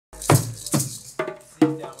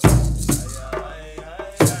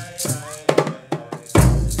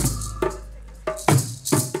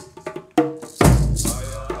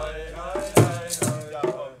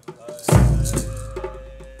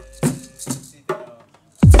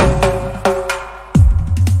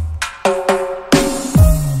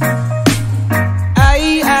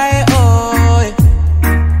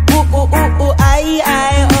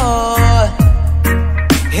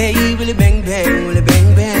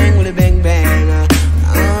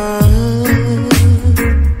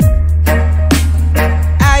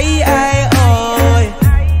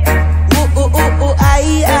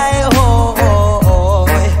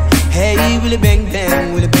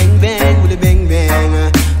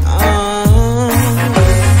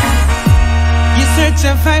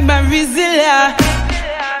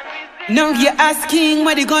Now you're asking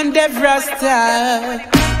what you gon' dev Rasta,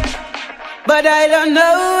 but I don't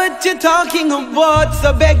know what you're talking about,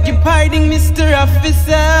 so beg your pardon, Mr.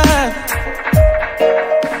 Officer.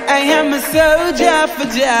 I am a soldier for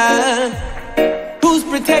Jah, who's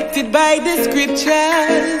protected by the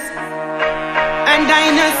scriptures. And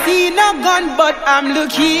I no see no gun, but I'm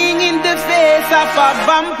looking in the face of a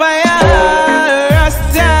vampire.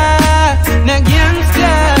 Rasta, no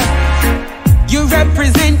gangsta, you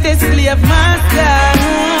represent the slave master.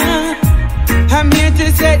 I'm here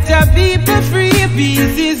to set the people free.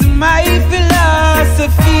 Peace is my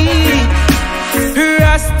philosophy.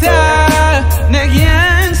 Rasta, no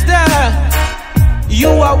gangsta, you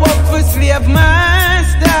are work for slave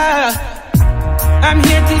master. I'm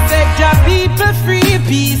here to set the people free.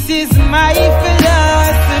 Peace is my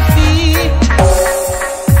philosophy.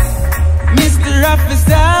 Mr.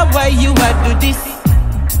 Officer, why you a do this?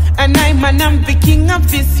 And I'm the king of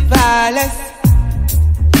this palace.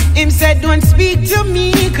 Him said don't speak to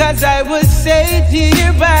me, cause I was saved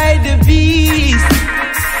here by the beast.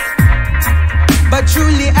 But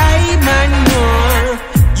truly I man know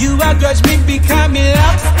you a grudge me because me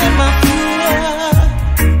loves to my floor.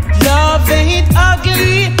 Love ain't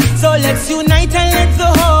ugly, so let's unite and let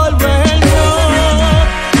the whole world know.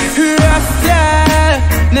 Rasta,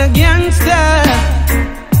 no gangsta,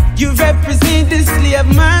 you represent the slave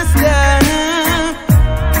master.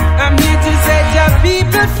 I'm here to set the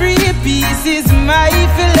people free. Peace is my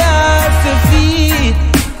philosophy.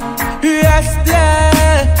 Rasta,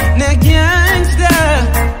 no gangsta,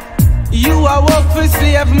 you are work for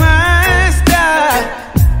slave master.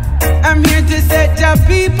 I'm here to set the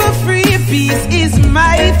people free. Peace is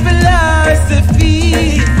my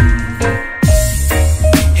philosophy.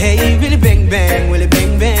 Hey, willy bang bang, willy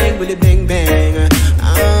bang bang, willy bang